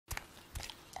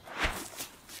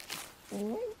What's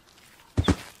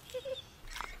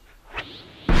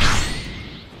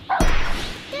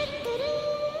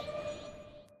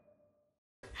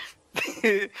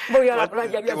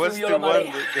the one,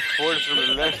 the fourth from the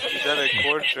left? Is that a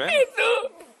quartz, right?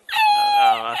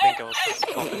 I think I was just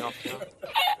popping off now.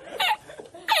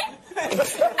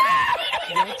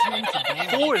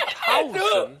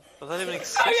 4,000? Does that even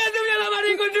exist?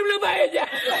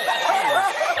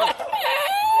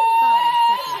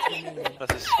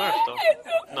 That's a smurf though.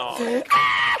 No.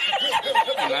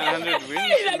 900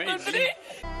 wins, maybe.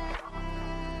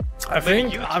 I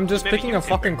think I'm just picking a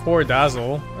fucking core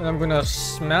Dazzle, and I'm gonna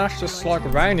smash this slug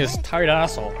right in his tight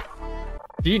asshole.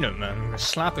 Beat him, man. I'm gonna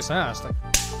slap his ass. Like...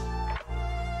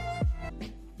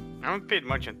 I haven't paid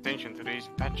much attention to these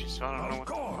patches, so I don't know what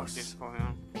the fuck is going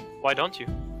on. Why don't you?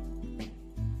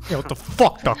 Yeah, what the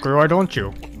fuck, Ducker? Why don't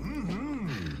you?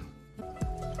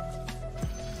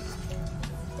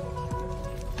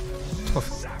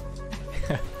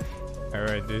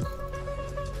 Alright, dude.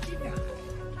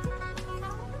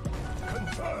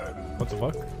 What the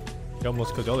fuck? You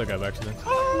almost killed the other guy by accident.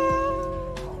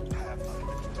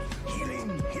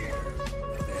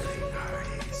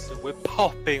 We're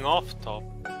popping off top.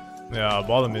 Yeah,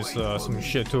 bottom is some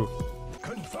shit too.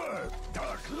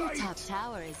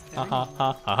 Ha ha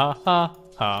ha ha ha ha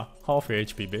ha. Half your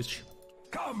HP, bitch.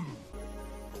 Come.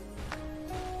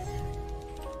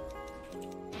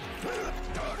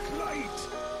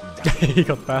 He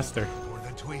got faster.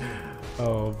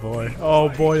 Oh boy. Oh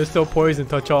boy, there's still poison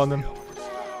touch on him.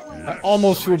 I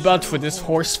almost feel bad for this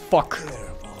horse fuck.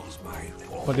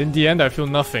 But in the end I feel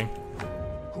nothing.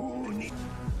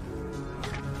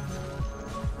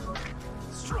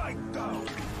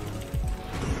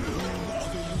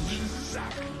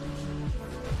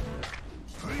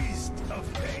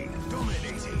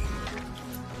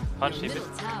 Punch him.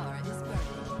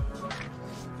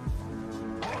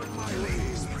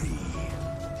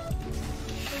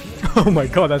 Oh my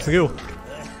god, that's real.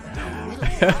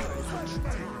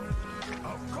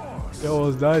 He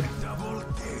almost died.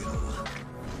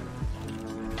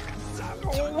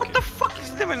 Oh, what the fuck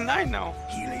is level 9 now?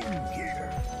 So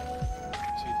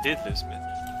he did this, man.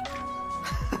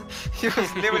 He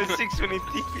was level 6 when he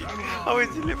TP'd. How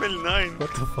is he level 9?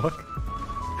 What the fuck?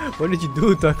 What did you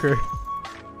do, Tucker?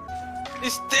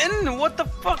 He's 10! What the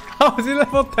fuck? How is he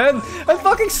level 10? That's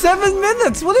fucking 7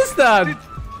 minutes! What is that?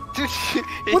 Dude,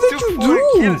 what did you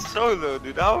do? Kill solo,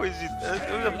 dude. How is it? That's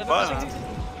a balance.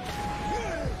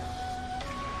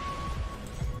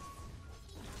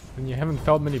 And you haven't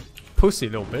felt many pussy,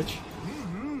 little bitch.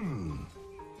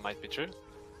 Might be true.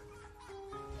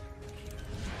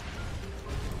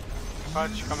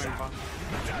 Punch coming back.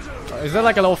 Is there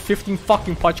like a level 15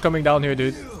 fucking punch coming down here,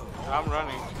 dude? I'm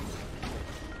running.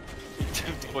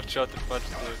 Watch out the punch,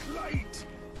 dude.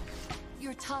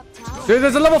 Dude,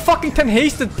 there's a level fucking 10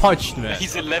 hasted punch, man.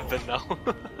 He's 11 now.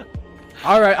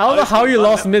 Alright, I don't know how you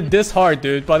lost mid this hard,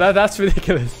 dude, but that's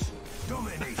ridiculous. You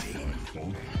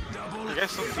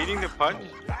guys still feeding the punch?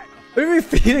 What are we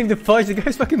feeding the punch? The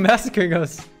guy's fucking massacring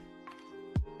us.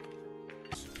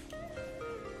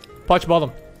 Punch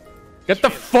bottom. Get the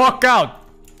fuck out!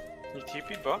 You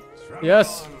TP'd bot?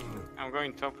 Yes. I'm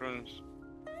going top runes.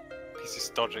 He's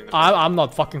just dodging the I'm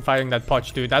not fucking fighting that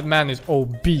punch, dude. That man is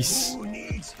obese.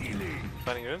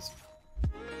 Fighting runes?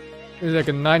 He's like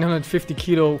a 950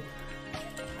 kilo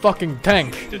fucking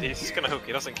tank. Dude, he's just gonna hook.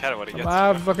 He doesn't care what he gets. I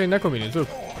have fucking Necrominions too.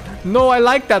 No, I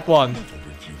like that one.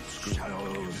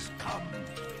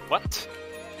 What?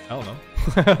 I don't know.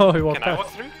 Oh, he walked Can I past.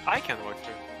 walk through? I can walk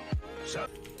through.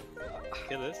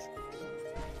 Kill this.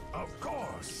 Of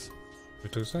course.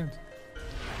 We're two sides.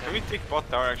 Can we take bot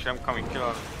tower? Actually, I'm coming. Kill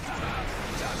us.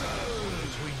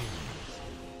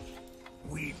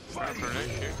 We Fight.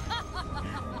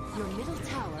 Your middle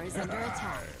tower is under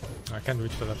attack. I can't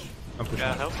reach for that. I'm pushing.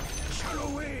 Yeah, help.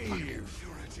 shadow wave.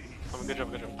 Oh, good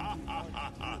job, good job.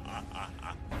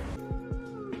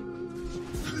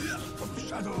 From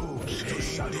shadow to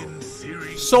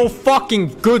shadow. So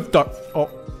fucking good, duck. Oh.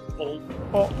 Oh.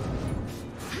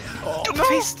 Oh. Good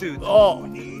face, dude. Oh.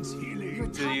 Needs healing. Your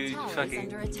top you tower is fucking-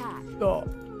 under attack. Oh.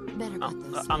 Better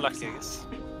put those Unlucky, I guess.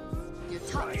 Your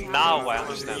top tower Now is I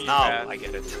under understand. attack. Now I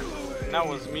get it. That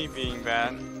was me being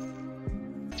bad.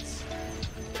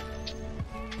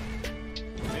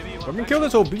 Fucking kill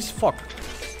this obese fuck.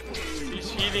 He's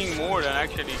healing more than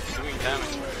actually doing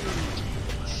damage.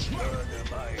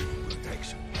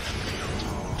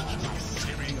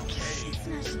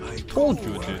 Told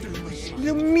you, dude. What do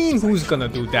you mean who's gonna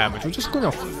do damage? We're just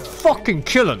gonna fucking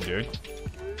kill him, dude.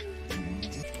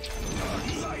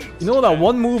 You know that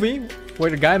one movie where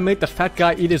the guy made the fat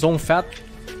guy eat his own fat?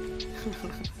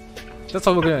 That's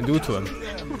what we're gonna do to him.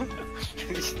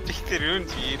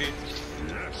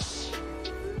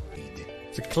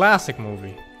 It's a classic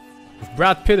movie. With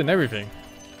Brad Pitt and everything.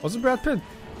 Was it Brad Pitt?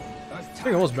 I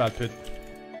think it was Brad Pitt.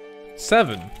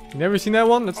 7. You never seen that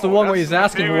one? That's the one where he's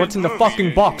asking what's in the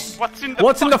fucking box. What's in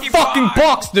the fucking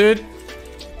box, dude?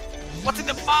 What's in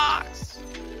the box?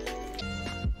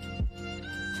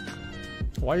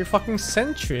 Why are you fucking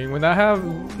centering when I have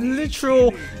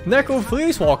literal Necro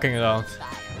Freeze walking around?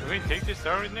 Can we take this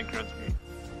tower with Necro?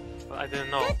 Well, I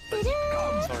didn't know.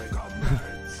 Sorry.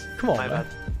 Come on, My man. bad.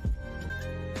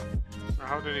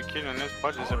 How did he kill on this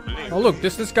budget? I believe. Oh look,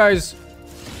 this guy's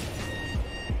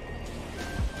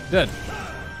dead.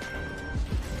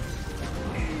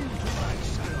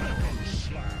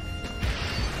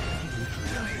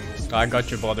 I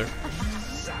got you, brother.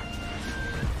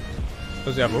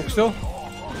 Does he have hook still?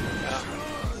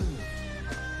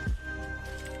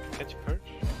 Catch a perch.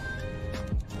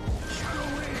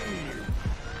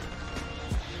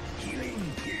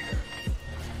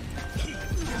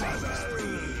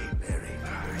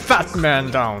 Fat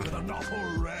man down.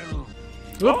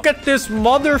 Look at this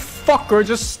motherfucker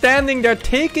just standing there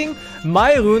taking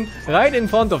my rune right in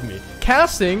front of me.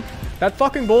 Casting that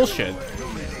fucking bullshit.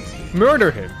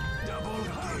 Murder him.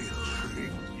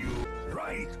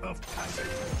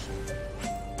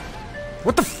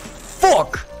 What the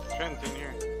fuck?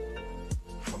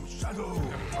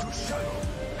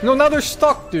 No, now they're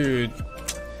stuck, dude.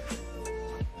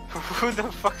 Who the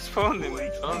fuck spawned him?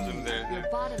 Drones him there. Your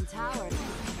bottom tower.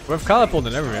 We have catapult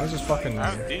and everything. Let's just fucking. I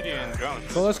have DD and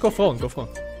drones. So let's go phone. Go phone.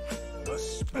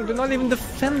 Oh, they're not even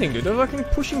defending, dude. They're fucking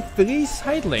pushing 3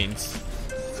 side lanes.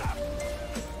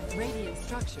 Radiant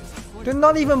structures. They're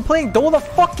not even playing Dota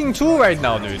fucking 2 right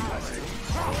now, dude.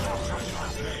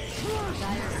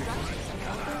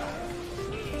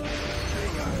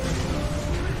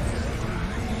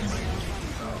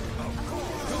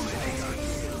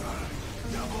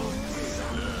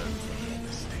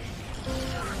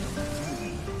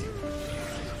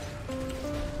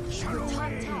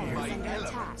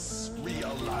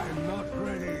 I'm not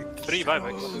ready. 3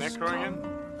 buybacks. Necro again?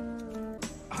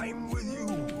 I'm with you.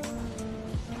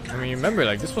 I mean, remember,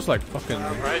 like, this was like fucking.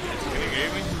 Right, it's gonna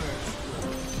give me.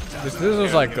 This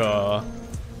was like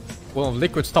one of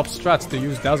Liquid's top strats to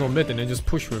use Dazzle mid and then just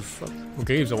push with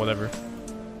Greaves or whatever.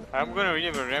 I'm gonna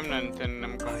leave a remnant and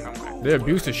I'm gonna come back. They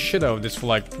abused the shit out of this for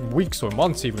like weeks or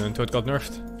months even until it got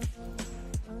nerfed.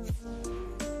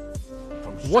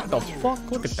 What the fuck?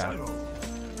 Look at that.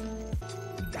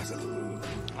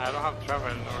 I don't have travel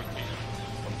northeast.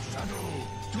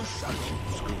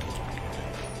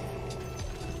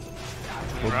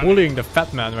 We're bullying the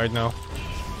fat man right now.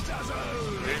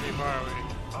 Really far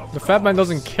away. The fat man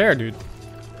doesn't care, dude.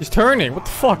 He's turning. What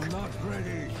the fuck? Not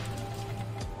ready.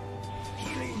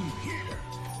 Healing here.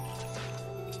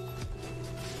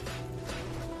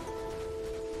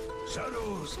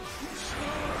 Shadows.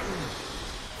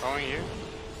 Going here.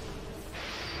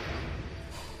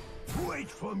 Wait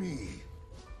for me.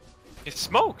 It's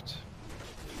smoked!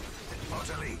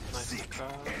 Utterly Nice. sick.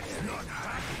 Not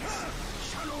happy.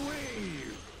 Shadow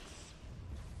wave.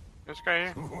 This guy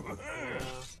here. I'm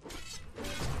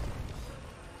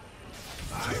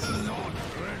not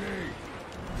ready.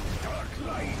 Dark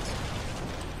light.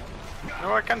 No,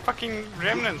 I can't fucking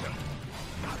remnant.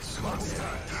 Monster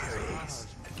carries.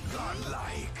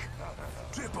 Godlike.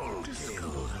 Triple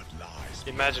kill.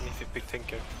 Imagine if you pick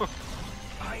Tinker.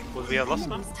 Would we have lost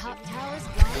now? Enemy's top tower's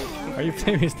gone. Why are you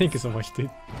playing his thinking so much, dude?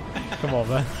 Come on,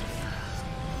 man.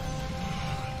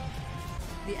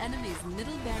 The enemy's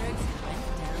middle barracks went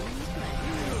down in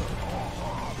flames.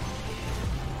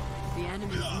 The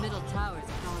enemy's middle tower's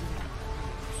gone down.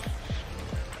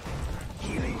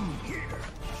 Healing here.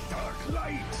 Dark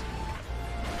light.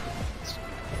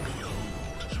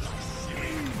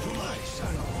 Into my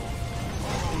shadow.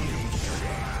 Holy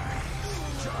shit.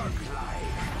 Dark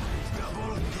light.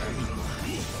 Double kill.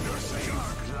 You're saying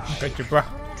dark light. Got you, bruh.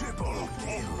 Triple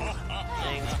kill.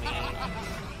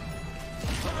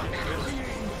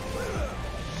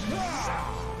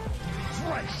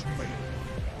 Fresh meat.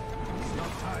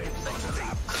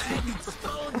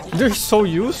 They're so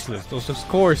useless, those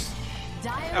scores.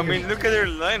 I mean, look at their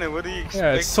lineup. What do you expect?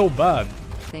 Yeah, it's so bad.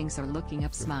 Things are looking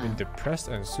up, Been smile. depressed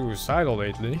and suicidal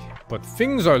lately, but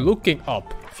things are looking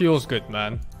up. Feels good,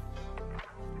 man.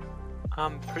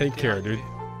 I'm pretty Take care, happy. dude.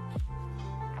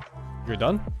 You're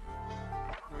done?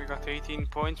 We got 18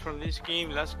 points from this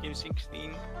game. Last game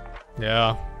 16.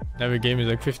 Yeah. Every game is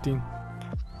like 15.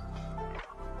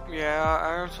 Yeah,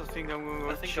 I also think I'm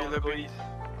gonna chill a bit.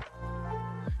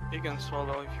 You can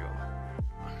swallow if you want.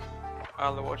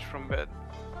 I'll watch from bed.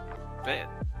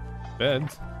 bed.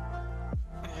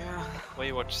 Yeah. Why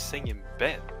you watch Sing in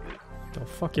bed? The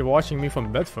fuck you watching me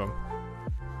from bed from?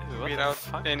 What the Without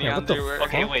fuck? any Yeah, what the underwear.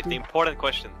 Okay, Fuck, wait. The dude. important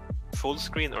question: full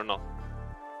screen or not?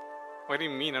 What do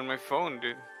you mean on my phone,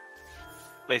 dude?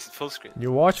 Place it full screen.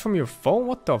 You watch from your phone?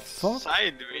 What the fuck?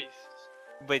 Sideways.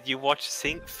 Wait, you watch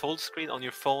Sing full screen on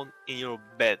your phone in your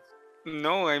bed?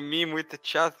 No, I meme with the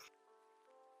chat.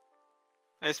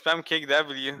 I spam kick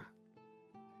W.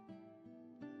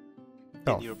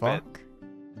 The your fuck? bed.